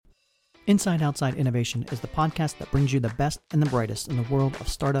Inside Outside Innovation is the podcast that brings you the best and the brightest in the world of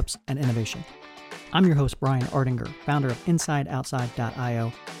startups and innovation. I'm your host, Brian Ardinger, founder of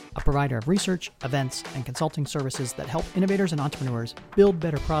InsideOutside.io, a provider of research, events, and consulting services that help innovators and entrepreneurs build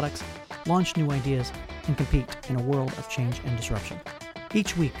better products, launch new ideas, and compete in a world of change and disruption.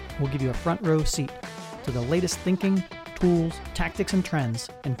 Each week, we'll give you a front row seat to the latest thinking, tools, tactics, and trends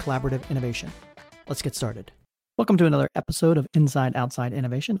in collaborative innovation. Let's get started. Welcome to another episode of Inside Outside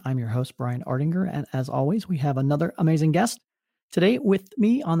Innovation. I'm your host, Brian Ardinger, and as always, we have another amazing guest. Today with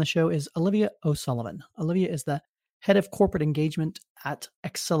me on the show is Olivia O'Sullivan. Olivia is the head of corporate engagement at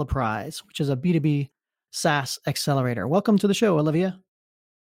Acceleprise, which is a B2B SaaS accelerator. Welcome to the show, Olivia.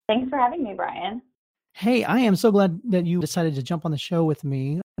 Thanks for having me, Brian. Hey, I am so glad that you decided to jump on the show with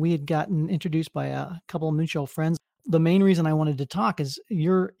me. We had gotten introduced by a couple of mutual friends. The main reason I wanted to talk is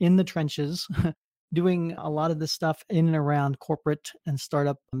you're in the trenches doing a lot of this stuff in and around corporate and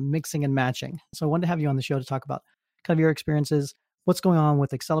startup mixing and matching. So I wanted to have you on the show to talk about kind of your experiences, what's going on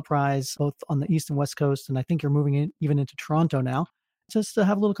with Acceleprise, both on the East and West Coast. And I think you're moving in, even into Toronto now, just to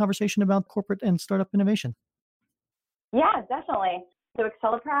have a little conversation about corporate and startup innovation. Yeah, definitely. So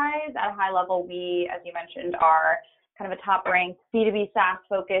Acceleprise, at a high level, we, as you mentioned, are kind of a top-ranked B2B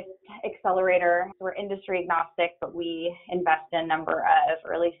SaaS-focused accelerator. We're industry agnostic, but we invest in a number of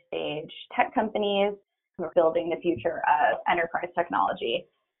early-stage tech companies who are building the future of enterprise technology.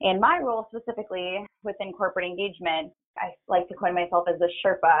 In my role specifically within corporate engagement, I like to coin myself as a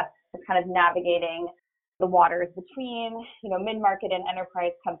Sherpa, that's kind of navigating the waters between, mid-market and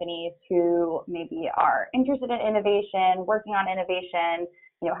enterprise companies who maybe are interested in innovation, working on innovation,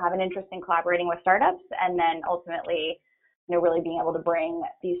 have an interest in collaborating with startups, and then ultimately, really being able to bring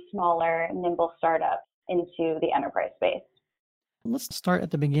these smaller, nimble startups into the enterprise space. Let's start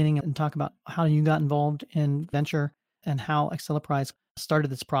at the beginning and talk about how you got involved in venture and how Acceleprise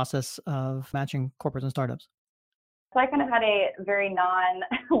started this process of matching corporates and startups. So I kind of had a very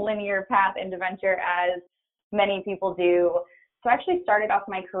non-linear path into venture, as many people do. So I actually started off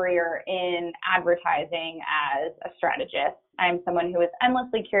my career in advertising as a strategist. I'm someone who is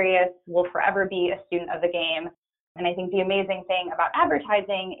endlessly curious, will forever be a student of the game. And I think the amazing thing about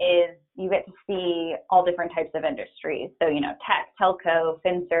advertising is you get to see all different types of industries. So, tech, telco,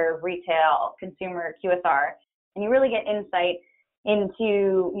 FinServe, retail, consumer, QSR, and you really get insight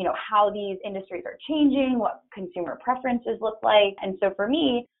into, how these industries are changing, what consumer preferences look like. And so for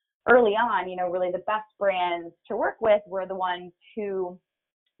me, early on, really the best brands to work with were the ones who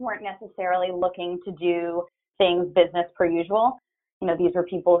weren't necessarily looking to do things business per usual. These were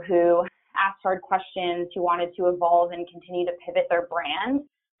people who asked hard questions, who wanted to evolve and continue to pivot their brand.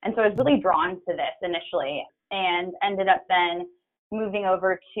 And so I was really drawn to this initially and ended up then moving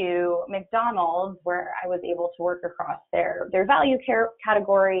over to McDonald's, where I was able to work across their value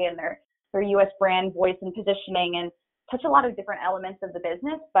category and their U.S. brand voice and positioning and touch a lot of different elements of the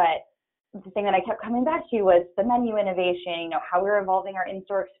business. But the thing that I kept coming back to was the menu innovation, how we were evolving our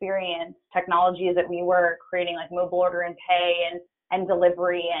in-store experience, technologies that we were creating like mobile order and pay and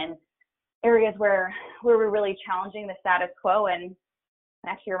delivery, and areas where we were really challenging the status quo. And it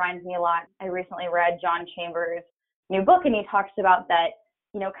actually reminds me a lot. I recently read John Chambers' new book, and he talks about that,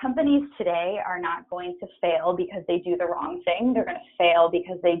 companies today are not going to fail because they do the wrong thing. They're going to fail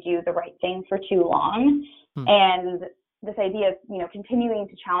because they do the right thing for too long. And this idea of, continuing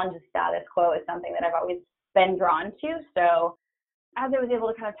to challenge the status quo is something that I've always been drawn to. So as I was able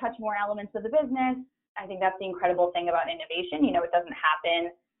to kind of touch more elements of the business, I think that's the incredible thing about innovation. It doesn't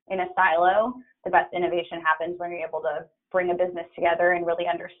happen in a silo. The best innovation happens when you're able to bring a business together and really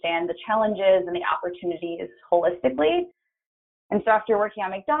understand the challenges and the opportunities holistically. And so after working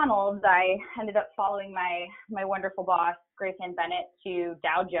on McDonald's, I ended up following my wonderful boss, Grace Ann Bennett, to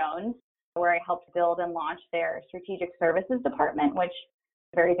Dow Jones, where I helped build and launch their strategic services department, which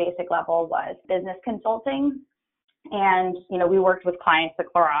very basic level was business consulting. And, we worked with clients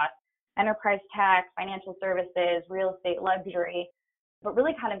across enterprise tech, financial services, real estate, luxury, but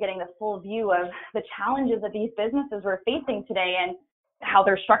really kind of getting the full view of the challenges that these businesses were facing today and how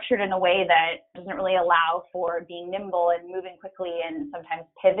they're structured in a way that doesn't really allow for being nimble and moving quickly and sometimes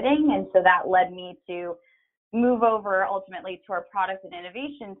pivoting. And so that led me to move over ultimately to our product and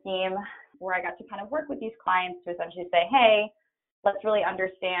innovation team, where I got to kind of work with these clients to essentially say, hey, let's really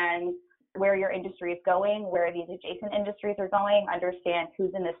understand where your industry is going, where these adjacent industries are going, understand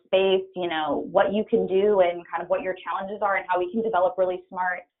who's in the space, what you can do and kind of what your challenges are and how we can develop really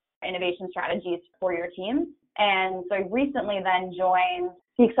smart innovation strategies for your team. And so I recently then joined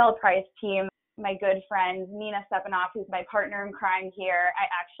the Acceleprise team. My good friend, Nina Stepanoff, who's my partner in crime here, I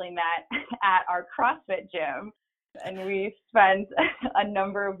actually met at our CrossFit gym. And we spent a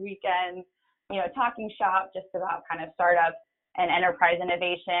number of weekends, talking shop just about kind of startups and enterprise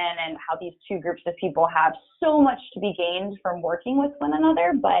innovation and how these two groups of people have so much to be gained from working with one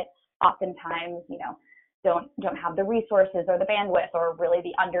another, but oftentimes, don't have the resources or the bandwidth or really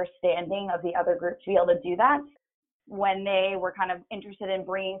the understanding of the other group to be able to do that. When they were kind of interested in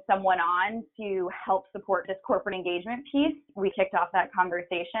bringing someone on to help support this corporate engagement piece, we kicked off that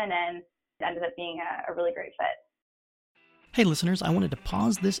conversation and it ended up being a really great fit. Hey listeners, I wanted to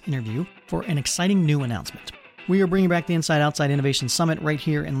pause this interview for an exciting new announcement. We are bringing back the Inside Outside Innovation Summit right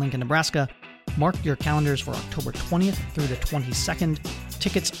here in Lincoln, Nebraska. Mark your calendars for October 20th through the 22nd.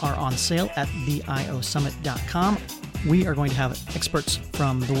 Tickets are on sale at theiosummit.com. We are going to have experts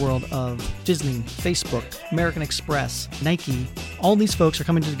from the world of Disney, Facebook, American Express, Nike. All these folks are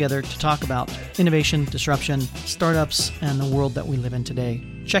coming together to talk about innovation, disruption, startups, and the world that we live in today.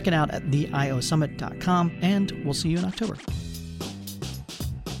 Check it out at theiosummit.com, and we'll see you in October.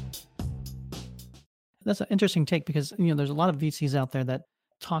 That's an interesting take because, there's a lot of VCs out there that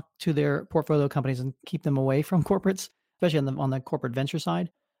talk to their portfolio companies and keep them away from corporates, especially on the corporate venture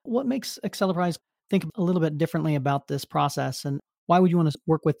side. What makes Accelerprise think a little bit differently about this process, and why would you want to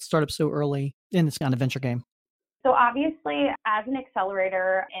work with startups so early in this kind of venture game? So obviously, as an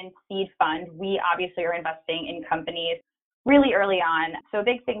accelerator and seed fund, we obviously are investing in companies really early on. So a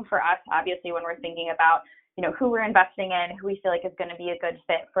big thing for us, obviously, when we're thinking about who we're investing in, who we feel like is going to be a good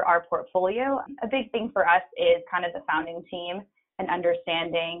fit for our portfolio, a big thing for us is kind of the founding team and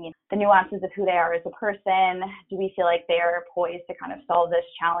understanding the nuances of who they are as a person. Do we feel like they are poised to kind of solve this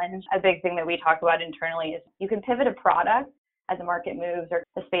challenge? A big thing that we talk about internally is you can pivot a product as the market moves or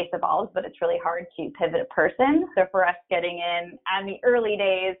the space evolves, but it's really hard to pivot a person. So for us getting in the early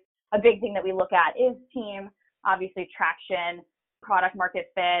days, a big thing that we look at is team, obviously traction, product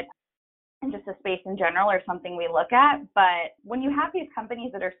market fit, and just the space in general are something we look at. But when you have these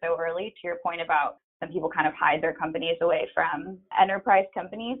companies that are so early, to your point about some people kind of hide their companies away from enterprise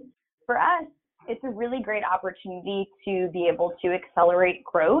companies, for us, it's a really great opportunity to be able to accelerate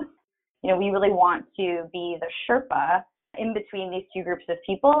growth. We really want to be the Sherpa in between these two groups of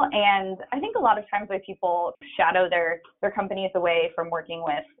people. And I think a lot of times why people shadow their companies away from working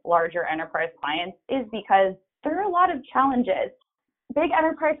with larger enterprise clients is because there are a lot of challenges. Big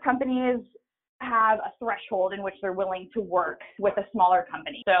enterprise companies have a threshold in which they're willing to work with a smaller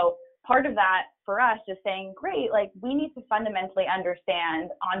company. So part of that for us is saying, great, we need to fundamentally understand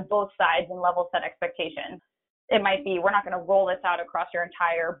on both sides and level set expectations. It might be, we're not going to roll this out across your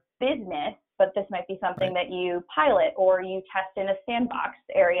entire business, but this might be something that you pilot or you test in a sandbox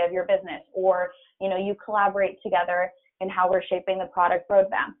area of your business, or, you collaborate together in how we're shaping the product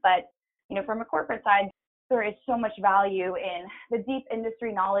roadmap. But, from a corporate side, there is so much value in the deep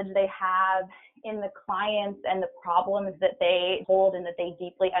industry knowledge they have, in the clients and the problems that they hold and that they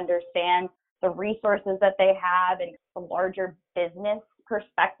deeply understand, the resources that they have, and the larger business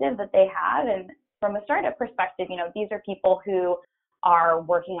perspective that they have. And from a startup perspective, these are people who are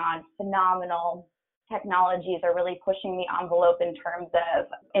working on phenomenal technologies, are really pushing the envelope in terms of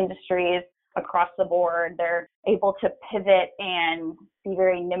industries across the board. They're able to pivot and be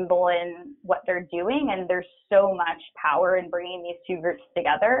very nimble in what they're doing. And there's so much power in bringing these two groups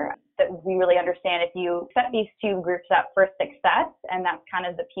together that we really understand if you set these two groups up for success, and that's kind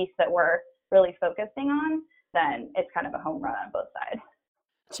of the piece that we're really focusing on, then it's kind of a home run on both sides.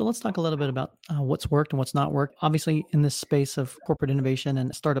 So let's talk a little bit about what's worked and what's not worked. Obviously, in this space of corporate innovation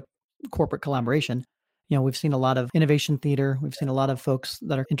and startup corporate collaboration, we've seen a lot of innovation theater. We've seen a lot of folks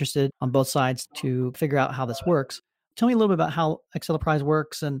that are interested on both sides to figure out how this works. Tell me a little bit about how Accelerprise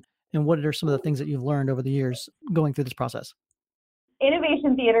works and what are some of the things that you've learned over the years going through this process?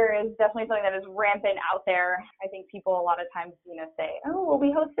 Innovation theater is definitely something that is rampant out there. I think people a lot of times, say, oh, well,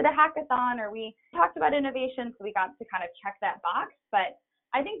 we hosted a hackathon or we talked about innovation, so we got to kind of check that box. But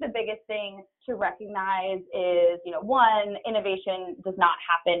I think the biggest thing to recognize is, one, innovation does not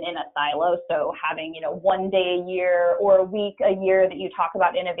happen in a silo. So having, one day a year or a week a year that you talk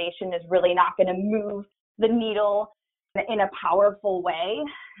about innovation is really not going to move the needle in a powerful way.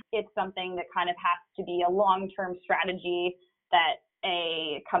 It's something that kind of has to be a long-term strategy that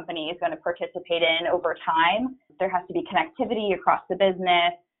a company is going to participate in over time. There has to be connectivity across the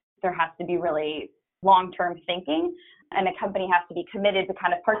business. There has to be really long-term thinking, and a company has to be committed to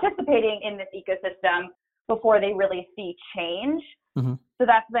kind of participating in this ecosystem before they really see change. Mm-hmm. So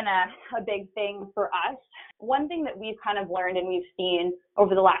that's been a big thing for us. One thing that we've kind of learned and we've seen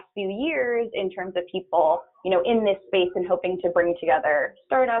over the last few years in terms of people, in this space and hoping to bring together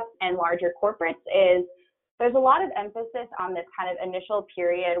startups and larger corporates is there's a lot of emphasis on this kind of initial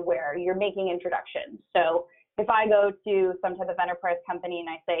period where you're making introductions. So if I go to some type of enterprise company and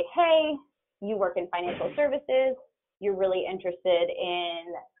I say, hey, you work in financial services, you're really interested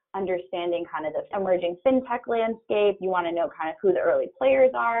in understanding kind of this emerging fintech landscape, you want to know kind of who the early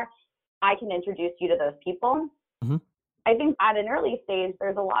players are, I can introduce you to those people. Mm-hmm. I think at an early stage,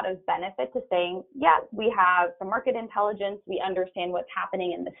 there's a lot of benefit to saying, yes, we have some market intelligence, we understand what's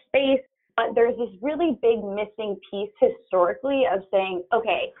happening in the space, but there's this really big missing piece historically of saying,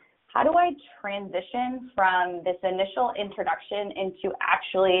 okay, how do I transition from this initial introduction into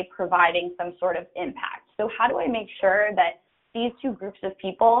actually providing some sort of impact? So how do I make sure that these two groups of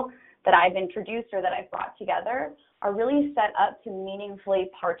people that I've introduced or that I've brought together are really set up to meaningfully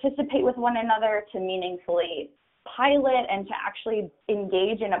participate with one another, to meaningfully pilot, and to actually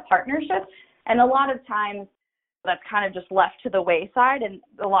engage in a partnership? And a lot of times that's kind of just left to the wayside, and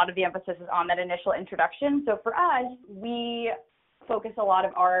a lot of the emphasis is on that initial introduction. So for us, we focus a lot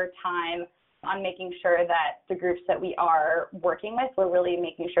of our time on making sure that the groups that we are working with, we're really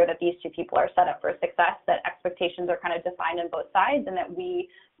making sure that these two people are set up for success, that expectations are kind of defined on both sides, and that we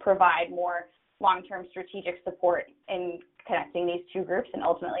provide more long-term strategic support in connecting these two groups and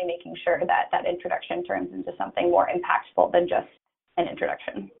ultimately making sure that that introduction turns into something more impactful than just an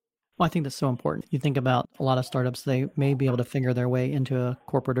introduction. Well, I think that's so important. You think about a lot of startups, they may be able to figure their way into a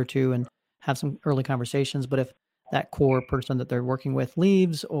corporate or two and have some early conversations. But if that core person that they're working with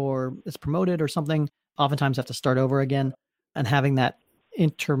leaves or is promoted or something, oftentimes have to start over again. And having that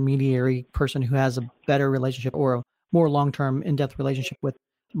intermediary person who has a better relationship or a more long-term, in-depth relationship with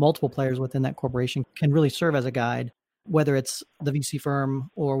multiple players within that corporation can really serve as a guide, whether it's the VC firm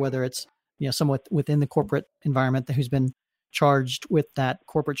or whether it's someone within the corporate environment who's been charged with that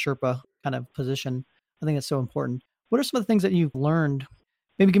corporate Sherpa kind of position. I think that's so important. What are some of the things that you've learned?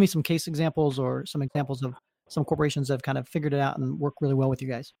 Maybe give me some case examples or some examples of some corporations that have kind of figured it out and work really well with you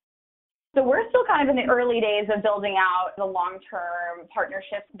guys. So we're still kind of in the early days of building out the long-term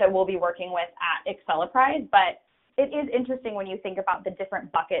partnerships that we'll be working with at Acceleprise, but it is interesting when you think about the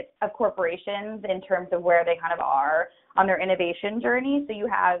different buckets of corporations in terms of where they kind of are on their innovation journey. So you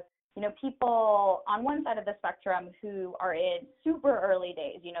have people on one side of the spectrum who are in super early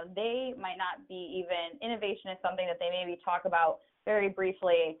days. They might not be even, innovation is something that they maybe talk about very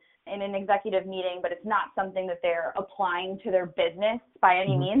briefly in an executive meeting, but it's not something that they're applying to their business by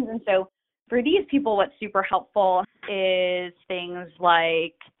any means. And so for these people, what's super helpful is things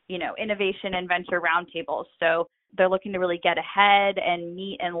like, innovation and venture roundtables. So they're looking to really get ahead and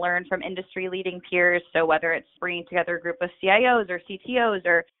meet and learn from industry leading peers. So whether it's bringing together a group of CIOs or CTOs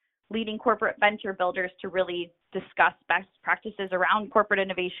or leading corporate venture builders to really discuss best practices around corporate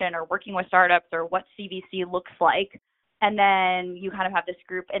innovation or working with startups or what CVC looks like. And then you kind of have this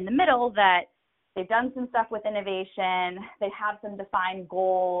group in the middle that they've done some stuff with innovation, they have some defined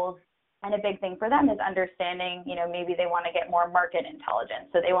goals, and a big thing for them is understanding, maybe they want to get more market intelligence.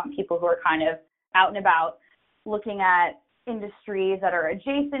 So they want people who are kind of out and about looking at industries that are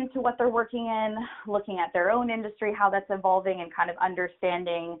adjacent to what they're working in, looking at their own industry, how that's evolving, and kind of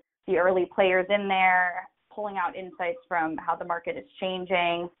understanding the early players in there, pulling out insights from how the market is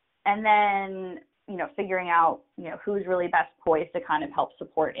changing, and then, figuring out, who's really best poised to kind of help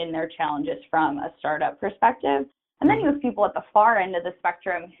support in their challenges from a startup perspective. And then you have people at the far end of the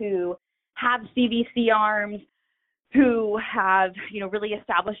spectrum who have CVC arms, who have, really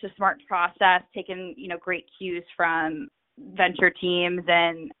established a smart process, taken, great cues from venture teams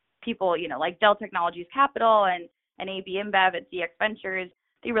and people, like Dell Technologies Capital and AB InBev at DX Ventures.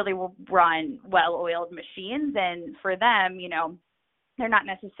 They really will run well-oiled machines. And for them, they're not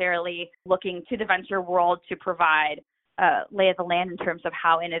necessarily looking to the venture world to provide lay of the land in terms of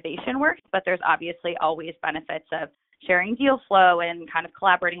how innovation works, but there's obviously always benefits of sharing deal flow and kind of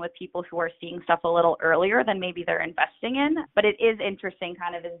collaborating with people who are seeing stuff a little earlier than maybe they're investing in. But it is interesting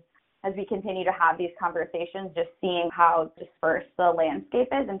kind of as we continue to have these conversations, just seeing how dispersed the landscape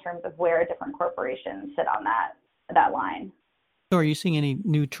is in terms of where different corporations sit on that line. So are you seeing any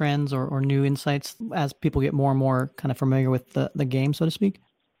new trends or new insights as people get more and more kind of familiar with the game, so to speak?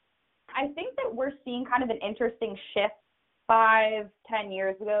 I think that we're seeing kind of an interesting shift. 5-10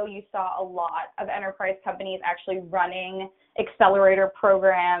 years ago, you saw a lot of enterprise companies actually running accelerator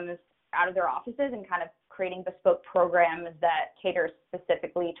programs out of their offices and kind of creating bespoke programs that cater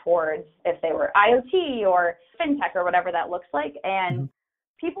specifically towards if they were IoT or fintech or whatever that looks like. And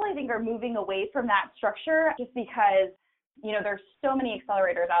people, I think, are moving away from that structure just because, there's so many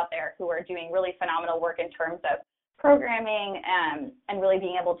accelerators out there who are doing really phenomenal work in terms of programming and really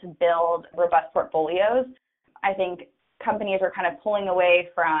being able to build robust portfolios. I think companies are kind of pulling away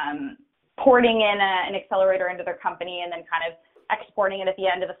from porting in an accelerator into their company and then kind of exporting it at the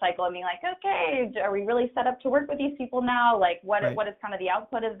end of the cycle and being like, okay, are we really set up to work with these people now? Like what is kind of the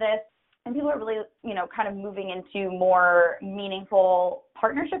output of this? And people are really, kind of moving into more meaningful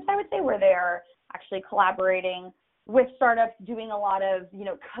partnerships, I would say, where they're actually collaborating with startups, doing a lot of,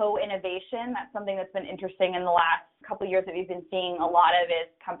 co-innovation. That's something that's been interesting in the last couple of years that we've been seeing a lot of is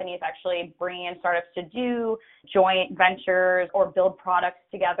companies actually bringing in startups to do joint ventures or build products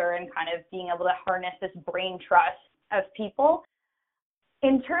together and kind of being able to harness this brain trust of people.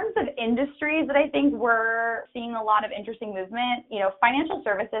 In terms of industries that I think we're seeing a lot of interesting movement, financial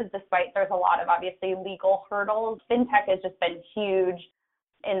services, despite there's a lot of obviously legal hurdles, fintech has just been huge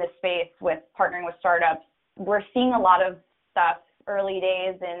in the space with partnering with startups. We're seeing a lot of stuff early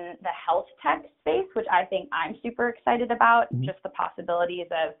days in the health tech space, which I think I'm super excited about, just the possibilities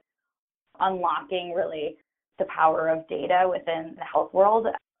of unlocking really the power of data within the health world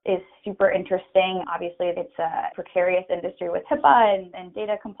is super interesting. Obviously, it's a precarious industry with HIPAA and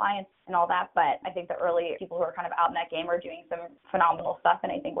data compliance and all that, but I think the early people who are kind of out in that game are doing some phenomenal stuff,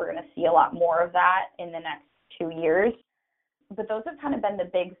 and I think we're going to see a lot more of that in the next 2 years. But those have kind of been the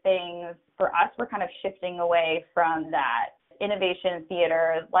big things for us. We're kind of shifting away from that innovation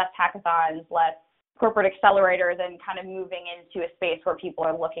theater, less hackathons, less corporate accelerators, and kind of moving into a space where people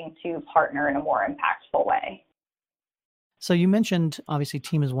are looking to partner in a more impactful way. So you mentioned, obviously,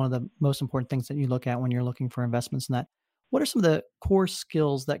 team is one of the most important things that you look at when you're looking for investments in that. What are some of the core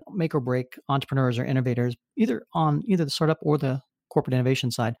skills that make or break entrepreneurs or innovators, either on the startup or the corporate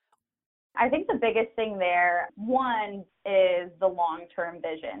innovation side? I think the biggest thing there, one, is the long-term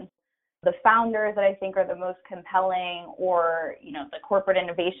vision. The founders that I think are the most compelling, or, the corporate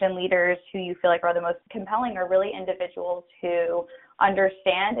innovation leaders who you feel like are the most compelling, are really individuals who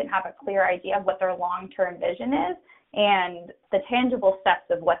understand and have a clear idea of what their long-term vision is and the tangible steps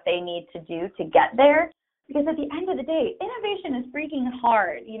of what they need to do to get there. Because at the end of the day, innovation is freaking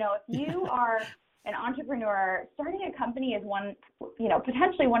hard. If you are an entrepreneur, starting a company is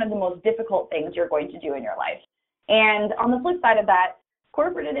potentially one of the most difficult things you're going to do in your life. And on the flip side of that,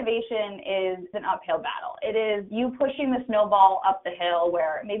 corporate innovation is an uphill battle. It is you pushing the snowball up the hill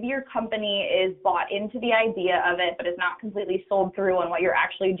where maybe your company is bought into the idea of it, but is not completely sold through on what you're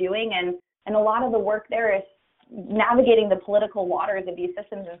actually doing. And a lot of the work there is navigating the political waters of these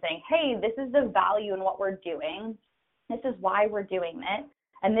systems and saying, hey, this is the value in what we're doing. This is why we're doing it.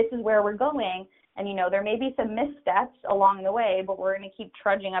 And this is where we're going. And, there may be some missteps along the way, but we're going to keep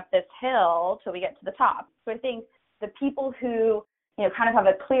trudging up this hill till we get to the top. So I think the people who, kind of have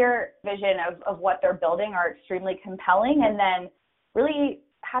a clear vision of what they're building are extremely compelling. And then really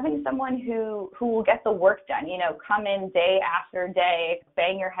having someone who will get the work done, come in day after day,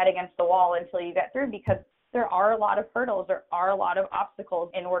 bang your head against the wall until you get through, because there are a lot of hurdles, there are a lot of obstacles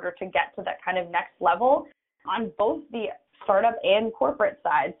in order to get to that kind of next level on both the startup and corporate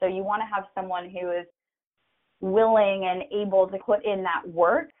side. So you want to have someone who is willing and able to put in that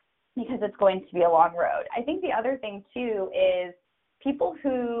work, because it's going to be a long road. I think the other thing too is people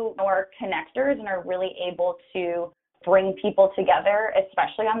who are connectors and are really able to bring people together,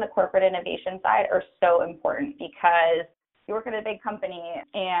 especially on the corporate innovation side, are so important, because you work at a big company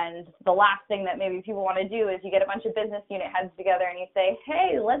and the last thing that maybe people want to do is you get a bunch of business unit heads together and you say,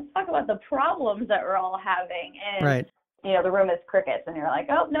 hey, let's talk about the problems that we're all having. And right. The room is crickets, and you're like,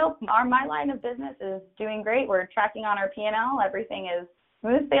 oh, nope, my line of business is doing great. We're tracking on our P&L. Everything is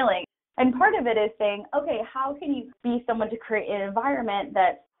smooth sailing. And part of it is saying, okay, how can you be someone to create an environment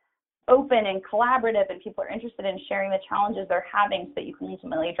that's open and collaborative and people are interested in sharing the challenges they're having so that you can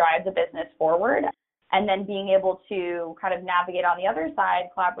ultimately drive the business forward? And then being able to kind of navigate on the other side,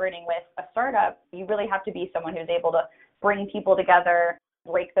 collaborating with a startup, you really have to be someone who's able to bring people together,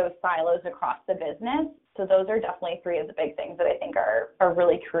 break those silos across the business. So those are definitely three of the big things that I think are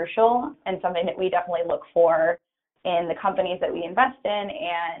really crucial and something that we definitely look for in the companies that we invest in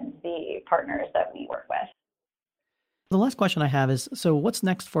and the partners that we work with. The last question I have is, so what's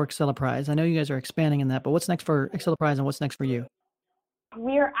next for Acceleprise? I know you guys are expanding in that, but what's next for Acceleprise and what's next for you?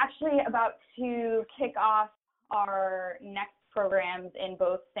 We are actually about to kick off our next programs in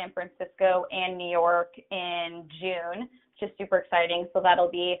both San Francisco and New York in June, which is super exciting. So that'll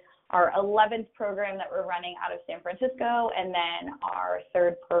be our 11th program that we're running out of San Francisco, and then our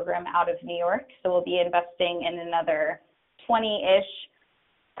 3rd program out of New York. So we'll be investing in another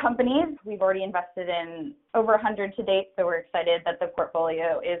 20-ish companies. We've already invested in over 100 to date, so we're excited that the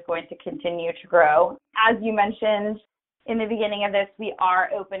portfolio is going to continue to grow. As you mentioned in the beginning of this, we are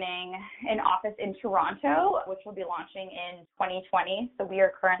opening an office in Toronto, which will be launching in 2020. So we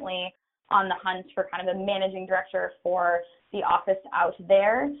are currently on the hunt for kind of a managing director for the office out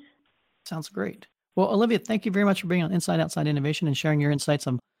there. Sounds great. Well, Olivia, thank you very much for being on Inside Outside Innovation and sharing your insights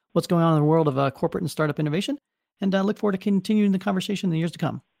on what's going on in the world of corporate and startup innovation. And I look forward to continuing the conversation in the years to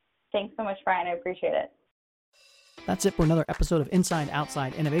come. Thanks so much, Brian. I appreciate it. That's it for another episode of Inside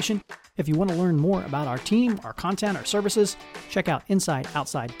Outside Innovation. If you want to learn more about our team, our content, our services, check out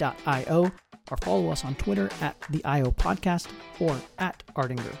insideoutside.io or follow us on Twitter at the IO Podcast or at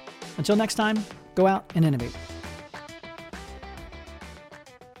Ardinger. Until next time, go out and innovate.